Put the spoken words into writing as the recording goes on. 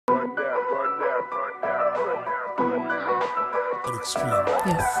extreme.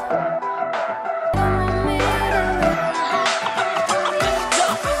 Yes.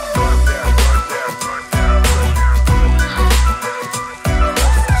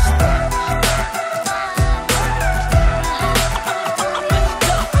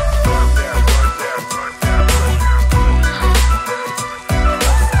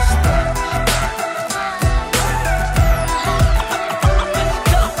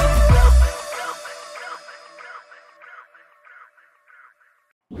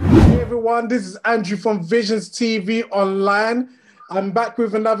 Hey everyone, this is Andrew from Visions TV Online. I'm back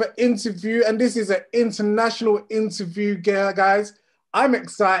with another interview, and this is an international interview, guys. I'm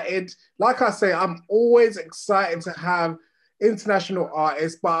excited. Like I say, I'm always excited to have international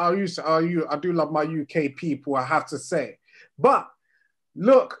artists, but I do love my UK people, I have to say. But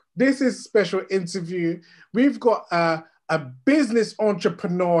look, this is a special interview. We've got a business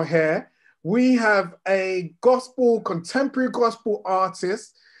entrepreneur here. We have a contemporary gospel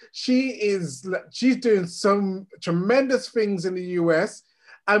artist. She's doing some tremendous things in the US,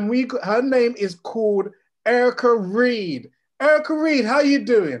 and her name is called Erica Reed. Erica Reed, how you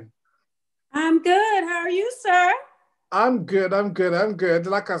doing? I'm good. How are you, sir? I'm good.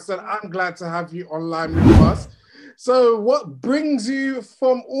 Like I said, I'm glad to have you online with us. So what brings you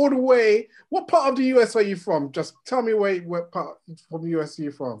from all the way, what part of the US are you from? Just tell me what part from the US are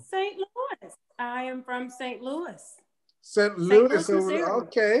you from? St. Louis. I am from St. Louis. St. Louis,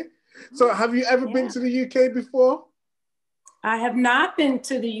 okay. So have you ever been to the UK before? I have not been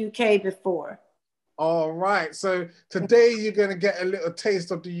to the UK before. All right. So today you're going to get a little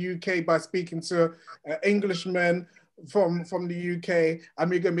taste of the UK by speaking to an Englishman from the UK, and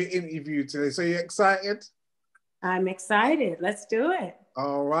we're going to be interviewed today. So you're excited? I'm excited. Let's do it.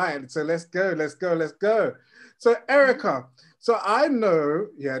 All right. So let's go. So Erica, so I know,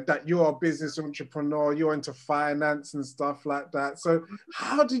 that you're a business entrepreneur, you're into finance and stuff like that. So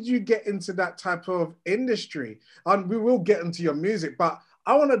how did you get into that type of industry? And we will get into your music, but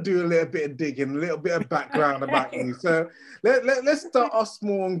I want to do a little bit of digging, a little bit of background about you. So let's start off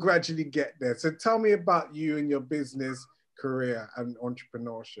small and gradually get there. So tell me about you and your business career and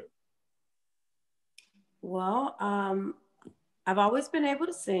entrepreneurship. Well, I've always been able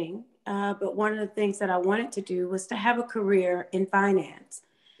to sing, but one of the things that I wanted to do was to have a career in finance.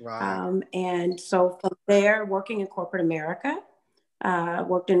 Right. And so from there, working in corporate America,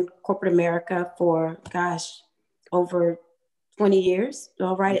 worked in corporate America for, over 20 years,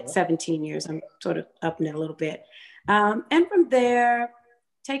 at 17 years. I'm sort of upping it a little bit. And from there,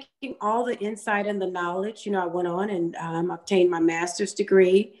 taking all the insight and the knowledge, I went on and obtained my master's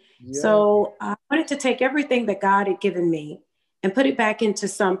degree. Yeah. So I wanted to take everything that God had given me and put it back into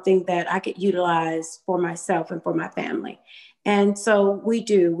something that I could utilize for myself and for my family. And so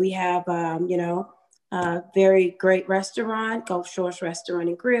we have, a very great restaurant, Gulf Shores Restaurant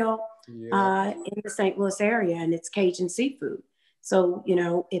and Grill, in the St. Louis area, and it's Cajun seafood. So,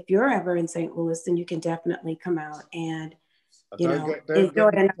 if you're ever in St. Louis, then you can definitely come out and, enjoy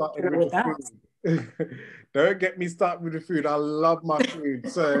an afternoon with us. Don't get me started with the food. I love my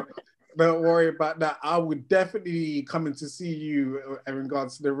food. So don't worry about that. I would definitely be coming to see you in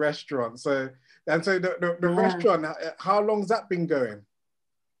regards to the restaurant. So the restaurant, how long's that been going?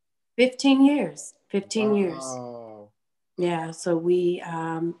 15 years. 15 years. Yeah. So we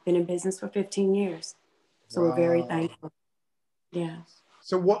been in business for 15 years. So we're very thankful. Yeah.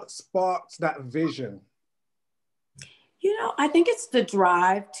 So what sparked that vision? I think it's the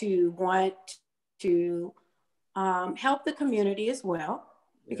drive to want to help the community as well,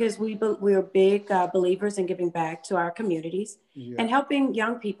 because we're big believers in giving back to our communities and helping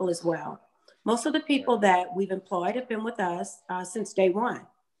young people as well. Most of the people that we've employed have been with us since day one.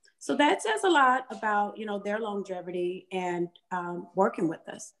 So that says a lot about, their longevity and working with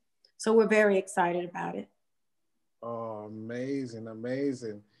us. So we're very excited about it. Oh,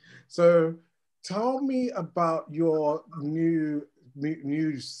 amazing. So tell me about your new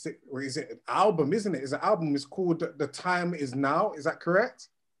or is it an album, isn't it? It's an album. It's called The Time Is Now. Is that correct?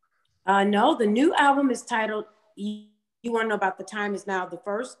 No, the new album is titled, you want to know about The Time Is Now,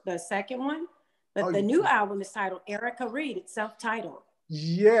 the second one? But the new album is titled Erica Reed. It's self-titled.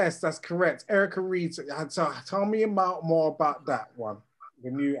 Yes, that's correct. Erica Reed. So tell me more about that one.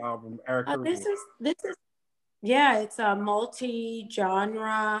 The new album, Erica Reed. It's a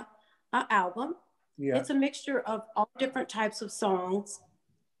multi-genre album. Yeah. It's a mixture of all different types of songs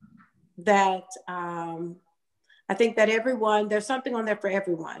that I think that there's something on there for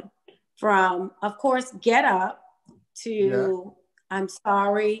everyone. From, of course, Get Up to I'm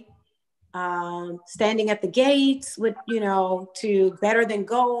Sorry, Standing at the Gates, with, to Better Than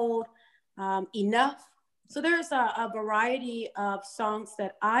Gold, Enough. So there's a variety of songs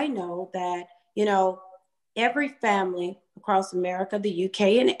that I know that, you know, every family across America, the UK,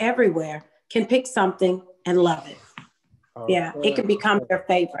 and everywhere can pick something and love it. Yeah, it can become their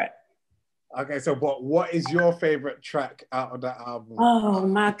favorite. Okay, so what is your favorite track out of that album? Oh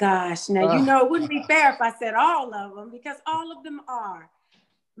my gosh. Now, you know, it wouldn't be fair if I said all of them, because all of them are.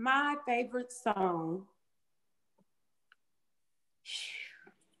 My favorite song.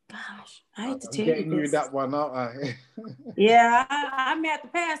 Gosh, I hate to tell you this. Getting you that one, aren't I? Yeah, I may have to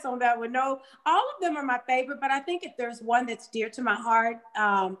pass on that one. No, all of them are my favorite, but I think if there's one that's dear to my heart,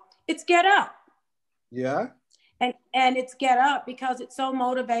 it's Get Up. Yeah. And it's Get Up because it's so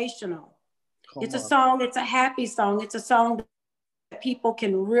motivational. It's a song, it's a happy song. It's a song that people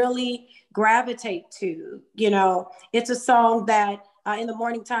can really gravitate to. You know, it's a song that in the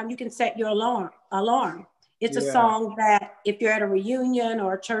morning time you can set your alarm. It's a song that if you're at a reunion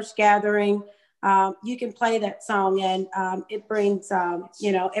or a church gathering, you can play that song, and it brings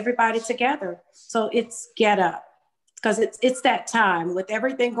you know, everybody together. So it's Get Up, because it's that time with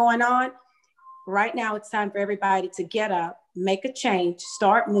everything going on. Right now, it's time for everybody to get up, make a change,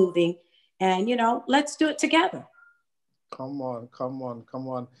 start moving, and, you know, let's do it together. Come on.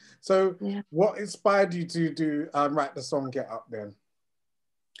 So what inspired you to do write the song Get Up then?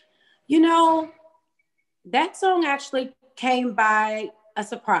 You know, that song actually came by a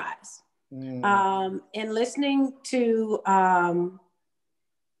surprise. In listening to a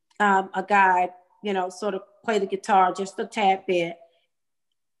guy, you know, sort of play the guitar just a tad bit,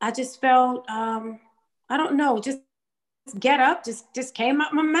 I just felt, I don't know, just get up, just came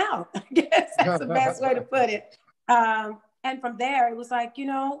out my mouth. I guess that's the best way to put it. And from there, it was like, you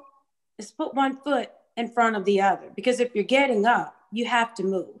know, just put one foot in front of the other. Because if you're getting up, you have to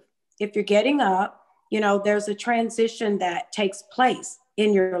move. If you're getting up, you know, there's a transition that takes place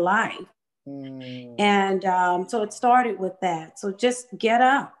in your life. And so it started with that. So just get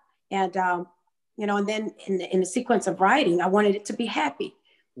up. And, you know, and then in the sequence of writing, I wanted it to be happy.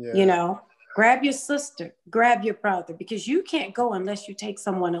 You know, grab your sister, grab your brother, because you can't go unless you take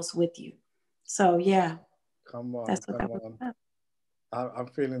someone else with you. So yeah. Come on, that's what that was about. I'm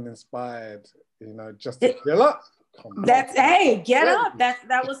feeling inspired, you know, just to get up. Hey, get up.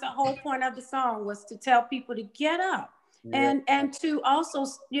 That was the whole point of the song, was to tell people to get up. And to also,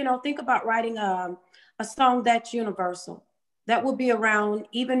 you know, think about writing a song that's universal, that will be around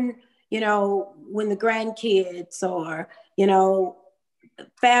even, you know, when the grandkids or, you know,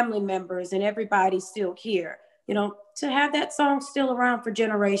 family members and everybody's still here, you know, to have that song still around for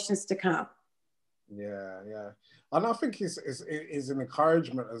generations to come. Yeah. And I think it's an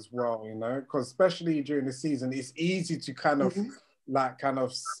encouragement as well, you know, because especially during the season, it's easy to kind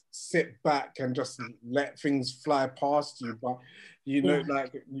of sit back and just let things fly past you. But, you know,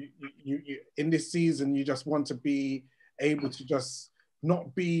 like you in this season, you just want to be able to just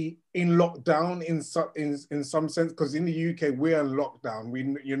not be in lockdown in some sense, because in the UK we're in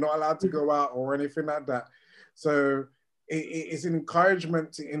lockdown. You're not allowed to go out or anything like that. So it's an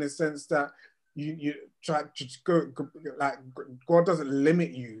encouragement in a sense that you try to go, like, God doesn't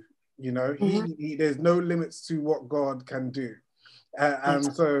limit you. You know, he there's no limits to what God can do, and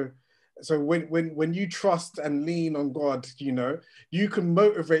so when you trust and lean on God, you know, you can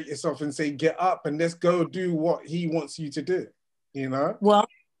motivate yourself and say, get up and let's go do what He wants you to do. You know? Well,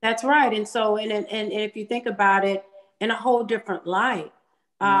 that's right. And so, and if you think about it in a whole different light,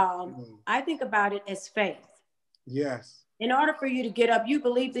 I think about it as faith. Yes. In order for you to get up, you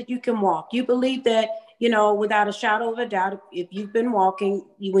believe that you can walk. You believe that, you know, without a shadow of a doubt, if you've been walking,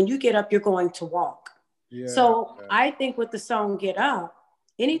 when you get up, you're going to walk. So I think with the song Get Up,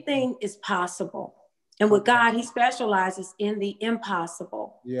 anything is possible. And with God, He specializes in the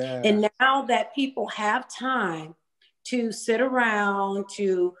impossible. And now that people have time to sit around,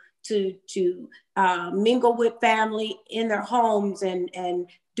 to mingle with family in their homes and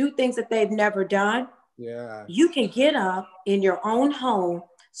do things that they've never done. You can get up in your own home,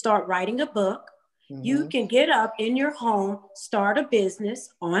 start writing a book. You can get up in your home, start a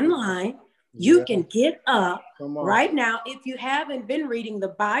business online. You can get up right now. If you haven't been reading the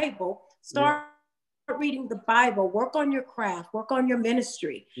Bible, start reading the Bible, work on your craft, work on your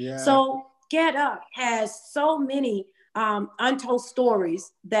ministry. So Get Up has so many untold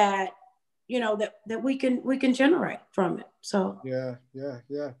stories that, you know, that we can generate from it. So yeah.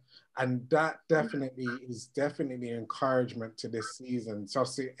 And that definitely is encouragement to this season. So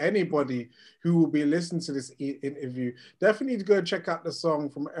see, anybody who will be listening to this interview, definitely need to go check out the song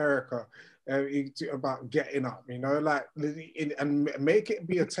from Erica about getting up, you know, like, and make it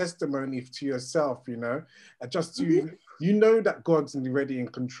be a testimony to yourself, you know, just to you know that God's already in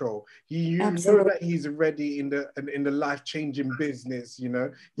control. You know that he's already in the life-changing business, you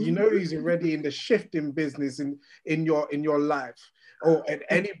know. You know he's already in the shifting business in your life or in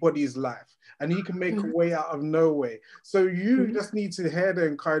anybody's life. And he can make a way out of no way. So you just need to hear the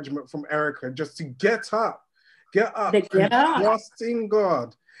encouragement from Erica just to get up, trust in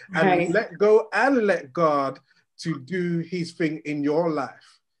God, and let go and let God to do his thing in your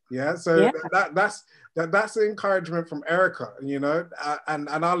life. Yeah. So that's the encouragement from Erica, you know, and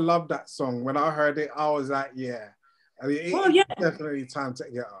I love that song. When I heard it, I was like, yeah, I mean, it's definitely time to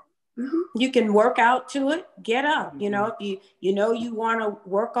get up. You can work out to it, get up. You know, if you know you want to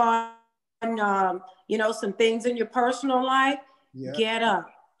work on you know, some things in your personal life, get up,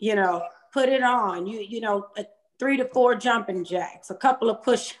 you know, put it on. You know, 3 to 4 jumping jacks, a couple of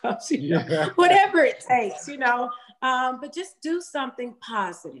push-ups, you know, whatever it takes, you know, but just do something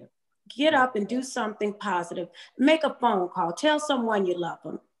positive. Get up and do something positive. Make a phone call. Tell someone you love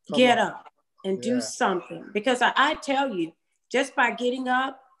them. Get up and do something. Because I tell you, just by getting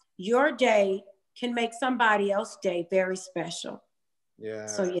up, your day can make somebody else's day very special. Yeah.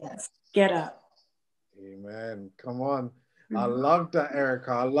 So yes, get up. Amen. Come on. I love that,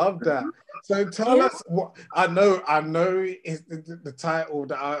 Erica. I love that. So tell us what I know is the title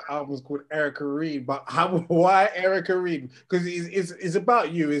of our album is called Erica Reed, but why Erica Reed? Because it's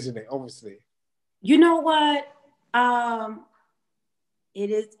about you, isn't it? Obviously. You know what?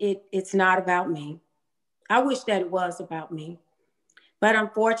 It's not about me. I wish that it was about me, but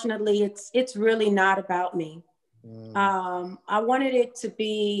unfortunately, it's really not about me. I wanted it to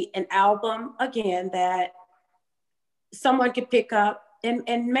be an album again that someone could pick up,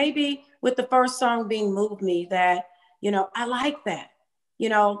 and maybe with the first song being Move Me, that, you know, I like that, you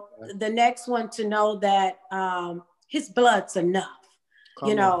know, the next one to know that his blood's enough,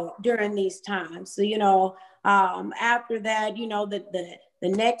 you know, during these times. So, you know, after that, you know, the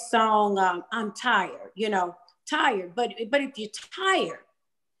next song, I'm tired, you know, tired, but if you're tired,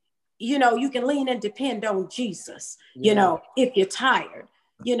 you know, you can lean and depend on Jesus, you know, if you're tired,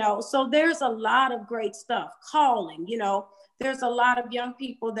 you know. So there's a lot of great stuff. Calling, you know, there's a lot of young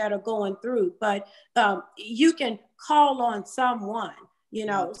people that are going through, but you can call on someone, you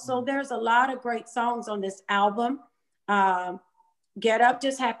know. So there's a lot of great songs on this album. Get Up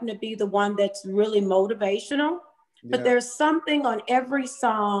just happened to be the one that's really motivational, but there's something on every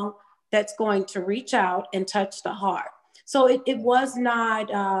song that's going to reach out and touch the heart. So it was not,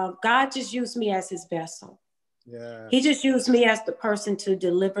 God just used me as his vessel. Yeah. He just used me as the person to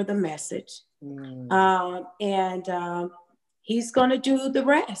deliver the message. And he's going to do the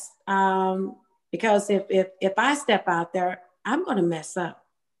rest. Because if I step out there, I'm going to mess up.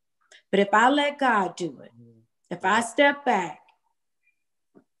 But if I let God do it, if I step back,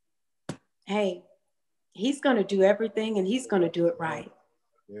 hey, he's going to do everything and he's going to do it right.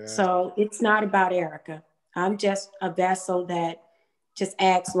 Yeah. So it's not about Erica. I'm just a vessel that just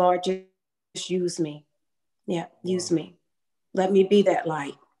asks, Lord, just use me. Yeah, use me. Let me be that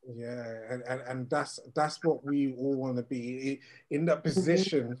light. Yeah, and that's what we all want to be, in that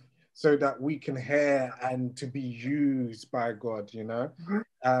position, so that we can hear and to be used by God, you know.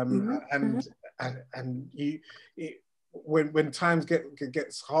 And you, when times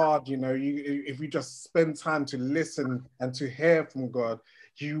gets hard, you know, if you just spend time to listen and to hear from God,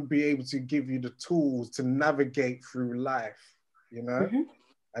 you'll be able to give you the tools to navigate through life, you know.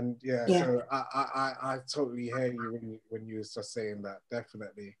 And so I totally hear you when you were just saying that.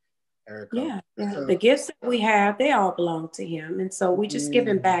 Definitely, Erica. So, the gifts that we have, they all belong to him, and so we just give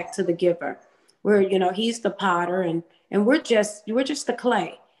him back to the giver. We're, you know, he's the potter, and we're just the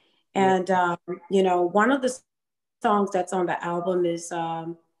clay. And you know, one of the songs that's on the album is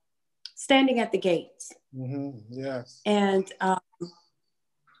Standing at the Gates. Yes. And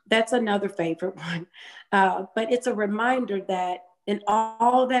that's another favorite one. But it's a reminder that in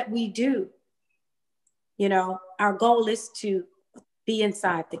all that we do, you know, our goal is to be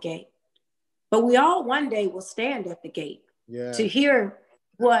inside the gate. But we all one day will stand at the gate to hear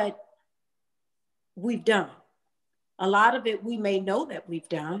what we've done. A lot of it we may know that we've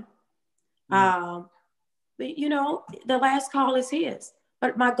done. But, you know, the last call is his.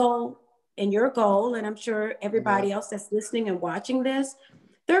 But my goal and your goal, and I'm sure everybody else that's listening and watching this,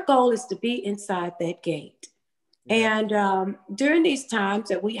 their goal is to be inside that gate. And during these times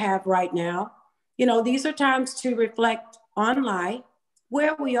that we have right now, you know, these are times to reflect on life,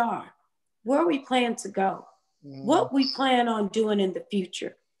 where we are, where we plan to go, what we plan on doing in the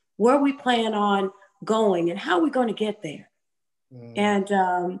future, where we plan on going, and how we're going to get there.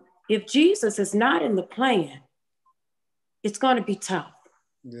 And if Jesus is not in the plan, it's going to be tough.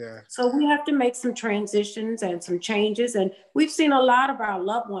 Yeah. So we have to make some transitions and some changes. And we've seen a lot of our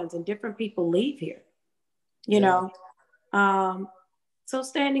loved ones and different people leave here, you know. So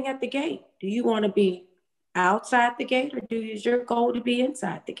standing at the gate, do you want to be outside the gate, or is your goal to be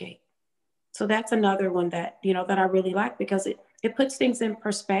inside the gate? So that's another one that, you know, that I really like, because it puts things in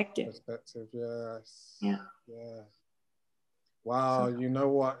perspective. Perspective, yes. Yeah. Yeah. Wow, you know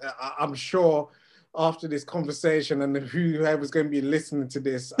what? I'm sure after this conversation, and whoever's going to be listening to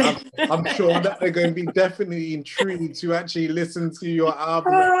this, I'm sure that they're going to be definitely intrigued to actually listen to your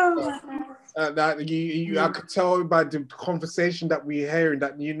album. That I could tell by the conversation that we're hearing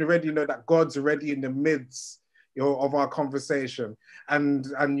that you already know that God's already in the midst, you know, of our conversation,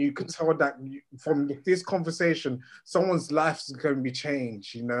 and you could tell that from this conversation, someone's life is going to be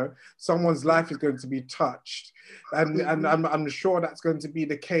changed. You know, someone's life is going to be touched, and I'm sure that's going to be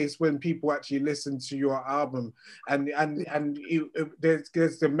the case when people actually listen to your album, and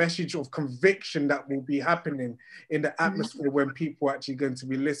there's the message of conviction that will be happening in the atmosphere when people are actually going to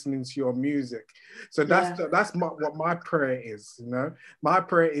be listening to your music. So that's what my prayer is. You know, my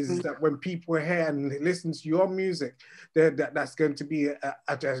prayer is that when people hear and listen to your music, that's going to be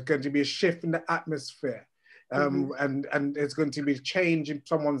there's going to be a shift in the atmosphere, and there's going to be change in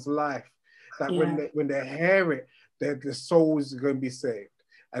someone's life. That when they hear it, the souls are going to be saved,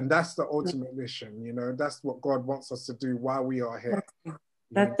 and that's the ultimate mission. You know, that's what God wants us to do while we are here.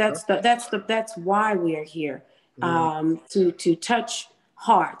 That's why we are here, to touch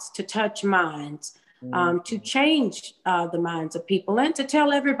hearts, to touch minds, to change the minds of people, and to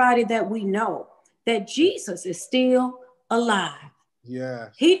tell everybody that we know that Jesus is still alive. Yeah.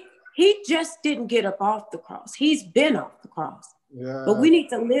 He just didn't get up off the cross. He's been off the cross. Yeah. But we need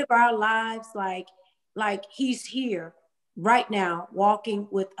to live our lives like he's here right now, walking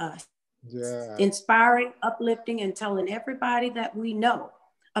with us. Yeah. Inspiring, uplifting, and telling everybody that we know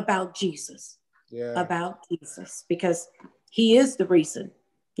about Jesus. Yeah. About Jesus, because he is the reason.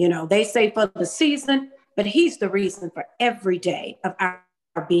 You know, they say for the season, but he's the reason for every day of our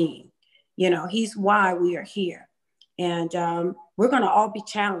being. You know, he's why we are here. And we're going to all be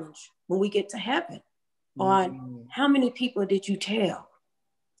challenged when we get to heaven on how many people did you tell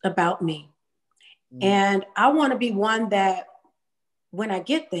about me? And I want to be one that when I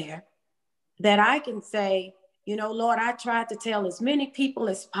get there, that I can say, you know, Lord, I tried to tell as many people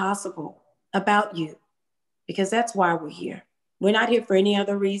as possible about you, because that's why we're here. We're not here for any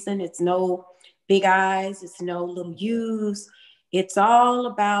other reason. It's no big eyes. It's no little U's. It's all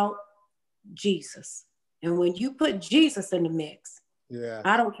about Jesus. And when you put Jesus in the mix,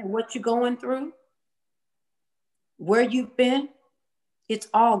 I don't care what you're going through, where you've been, it's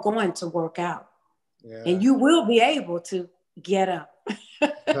all going to work out. Yeah. And you will be able to get up.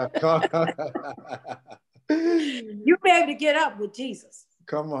 You'll be able to get up with Jesus.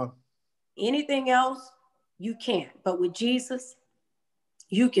 Come on. Anything else, you can't. But with Jesus,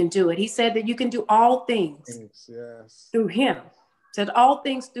 you can do it. He said that you can do all things through him. Said all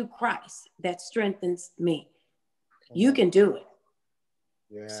things through Christ that strengthens me. You can do it.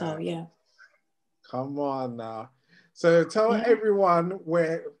 Yeah. So, yeah. Come on now. So tell everyone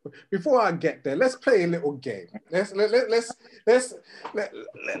where, before I get there, let's play a little game. Let's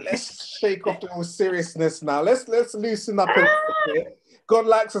shake off the whole seriousness now. Let's loosen up a little bit. God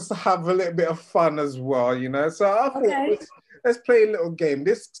likes us to have a little bit of fun as well, you know. So I thought let's play a little game.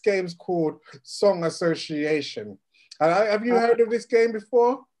 This game's called Song Association. Have you heard of this game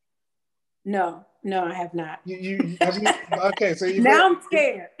before? No, I have not. Okay, so now I'm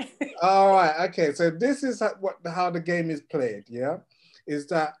scared. All right, okay. So this is how the game is played. Yeah, is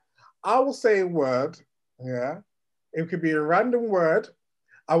that I will say a word. Yeah, it could be a random word.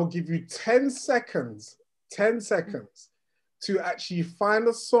 I will give you 10 seconds. 10 seconds to actually find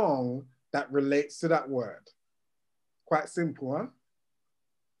a song that relates to that word. Quite simple, huh?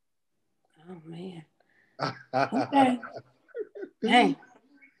 Oh man. Okay. Hey.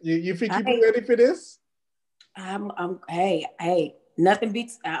 You think you'll be ready for this? Hey, nothing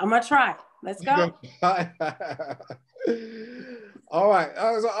beats. I'm gonna try. Let's go. All right.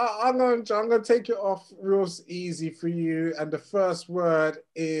 I'm gonna take it off real easy for you, and the first word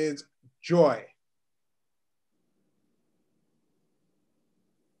is joy.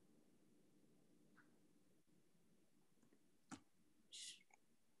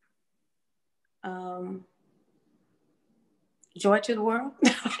 Joy to the world.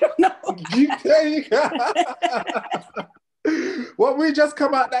 I don't know. Well, we just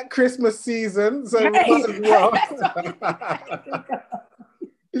come out that Christmas season, so we might as well.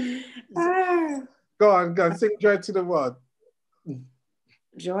 Go on, sing Joy to the World.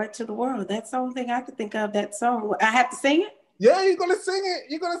 Joy to the World. That's the only thing I could think of, that song. I have to sing it? Yeah, you gotta sing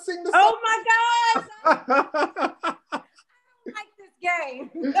it. You gotta sing the Oh my gosh! song. I like this game.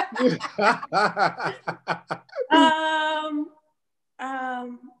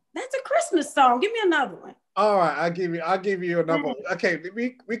 That's a Christmas song. Give me another one. All right, I'll give you another one. Okay,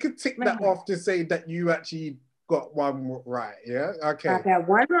 we could tick that off to say that you actually got one right. Yeah. Okay. I got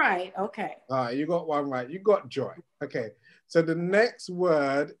one right. Okay. All right, you got one right. You got joy. Okay. So the next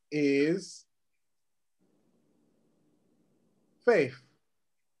word is faith.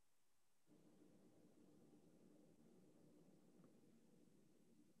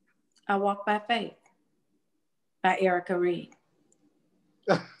 I Walk by Faith by Erica Reed.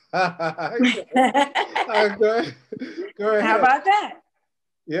 Go ahead. How about that?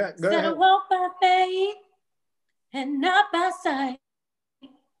 Yeah, go ahead. I walk by faith and not by sight.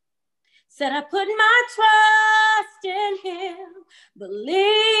 Said I put my trust in him,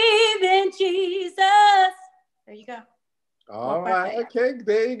 believe in Jesus. There you go. All right, okay,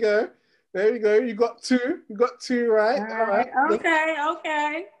 there you go. There you go. You got two. You got two right. All right. Okay,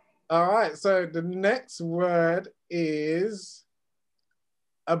 okay. All right, so the next word is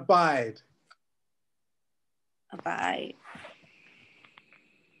abide. Abide.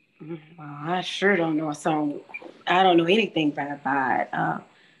 Well, I sure don't know a song. I don't know anything by Abide.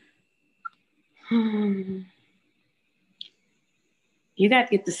 You got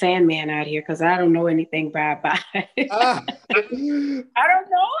to get the Sandman out here because I don't know anything by Abide. I don't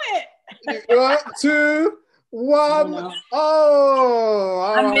know it. You got 2, 1. Oh,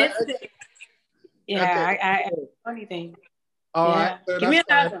 I missed it. Yeah, okay. I don't know anything. All right. So give me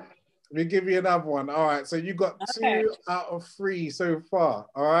another one. We give you another one. All right. So you got 2 out of 3 so far.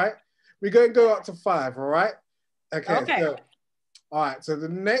 All right. We're going to go up to 5. All right. Okay. So, all right. So the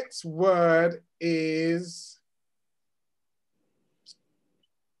next word is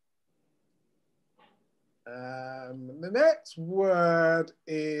the next word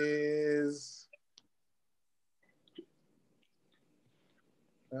is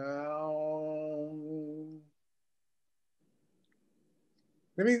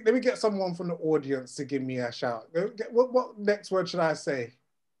let me get someone from the audience to give me a shout. What next word should I say?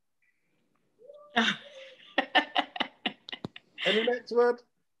 Any next word?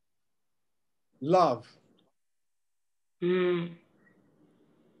 Love.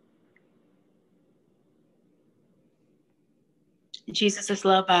 Jesus is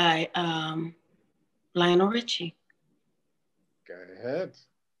Love by Lionel Richie. Go ahead.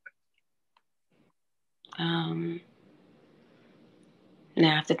 Now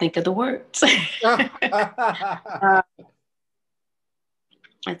I have to think of the words.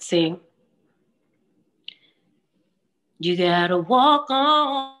 Let's see. You gotta walk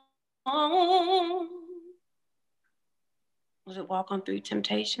on. Was it Walk On Through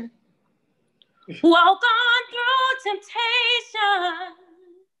Temptation? Walk on through temptation.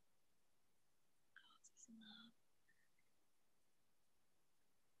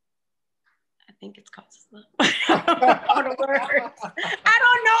 I think it's Causes Love. All the words. I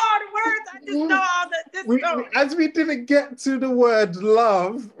don't know all the words. I just know all the. As we didn't get to the word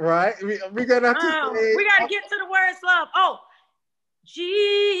love, right? We're gonna have to say. We gotta get to the words love. Oh,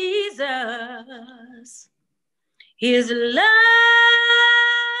 Jesus is love.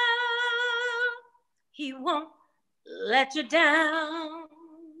 He won't let you down.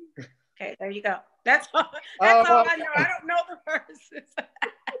 Okay, there you go. That's all I know. I don't know the verses.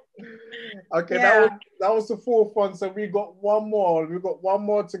 Okay, yeah. that was the 4th one. So we got one more. We got one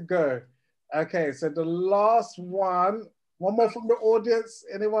more to go. Okay, so the last one more from the audience.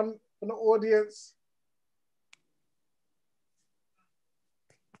 Anyone from the audience?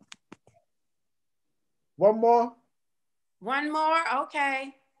 One more? One more,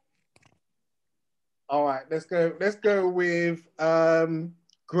 okay. All right, let's go with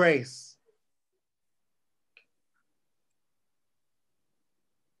Grace.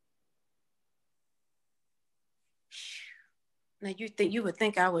 Now you would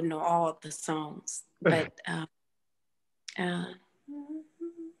think I would know all of the songs, but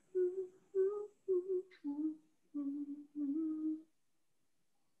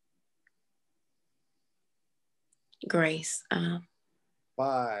Grace.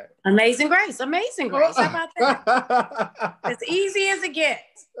 Bye. Amazing Grace. Amazing Grace. How about that? As easy as it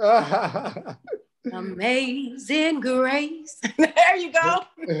gets. Amazing Grace. There you go.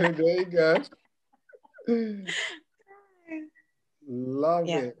 There you go. Love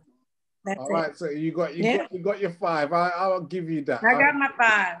it. That's all right, so you got your 5. I'll give you that. I got my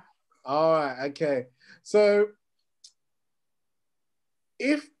 5. All right, okay. So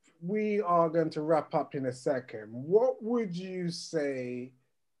if we are going to wrap up in a second, what would you say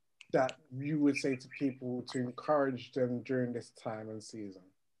that you would say to people to encourage them during this time and season?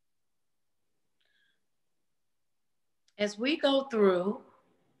 As we go through,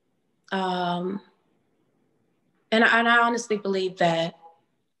 and I honestly believe that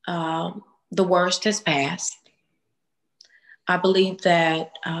the worst has passed. I believe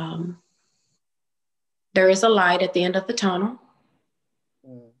that there is a light at the end of the tunnel.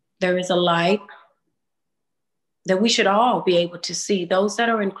 There is a light that we should all be able to see. Those that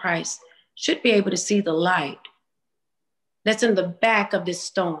are in Christ should be able to see the light that's in the back of this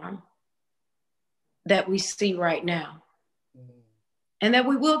storm that we see right now. And that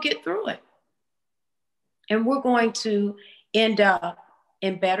we will get through it. And we're going to end up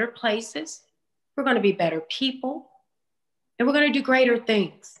in better places. We're going to be better people. And we're going to do greater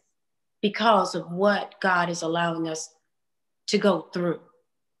things because of what God is allowing us to go through.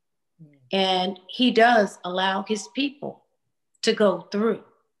 And he does allow his people to go through,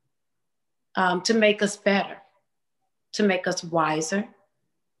 to make us better, to make us wiser.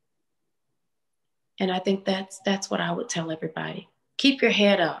 And I think that's what I would tell everybody. Keep your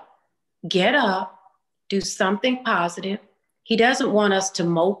head up, get up, do something positive. He doesn't want us to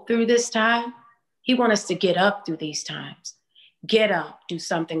mope through this time. He wants us to get up through these times. Get up, do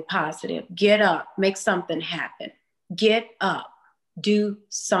something positive. Get up, make something happen. Get up, do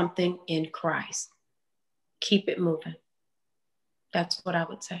something in Christ. Keep it moving. That's what I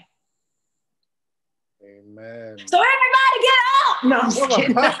would say. Amen. So everybody get up. No, I'm just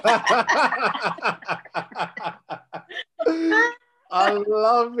kidding. I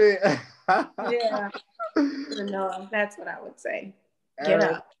love it. Yeah. No, that's what I would say. Get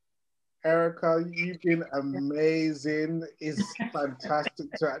up. Erica, you've been amazing. It's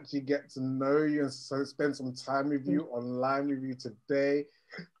fantastic to actually get to know you and so spend some time with you online with you today.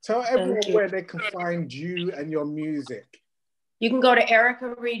 Tell everyone where they can find you and your music. You can go to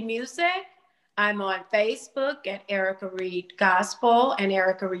Erica Reed Music. I'm on Facebook at Erica Reed Gospel and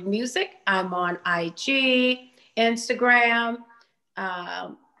Erica Reed Music. I'm on IG, Instagram.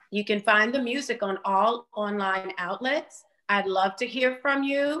 You can find the music on all online outlets. I'd love to hear from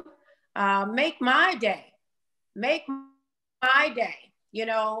you. Make my day. Make my day. You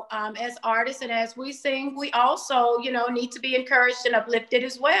know, as artists and as we sing, we also, you know, need to be encouraged and uplifted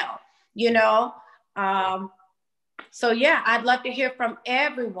as well, you know. So yeah, I'd love to hear from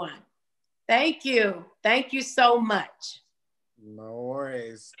everyone. Thank you. Thank you so much. No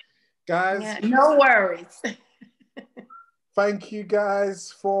worries. Guys. Yeah, no worries. Thank you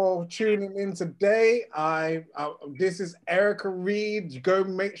guys for tuning in today. This is Erica Reed. Go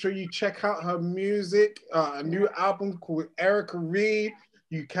make sure you check out her music, a new album called Erica Reed.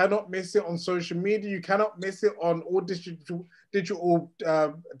 You cannot miss it on social media. You cannot miss it on all digital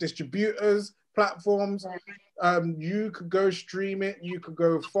distributors, platforms. You could go stream it. You could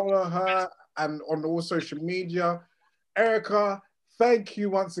go follow her and on all social media. Erica, thank you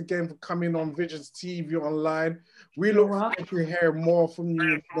once again for coming on Visions TV Online. We look forward to hear more from you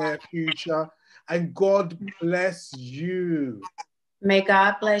in the near future. And God bless you. May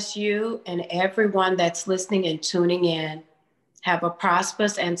God bless you and everyone that's listening and tuning in. Have a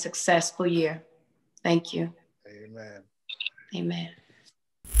prosperous and successful year. Thank you. Amen. Amen.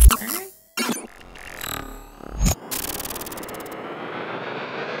 All right.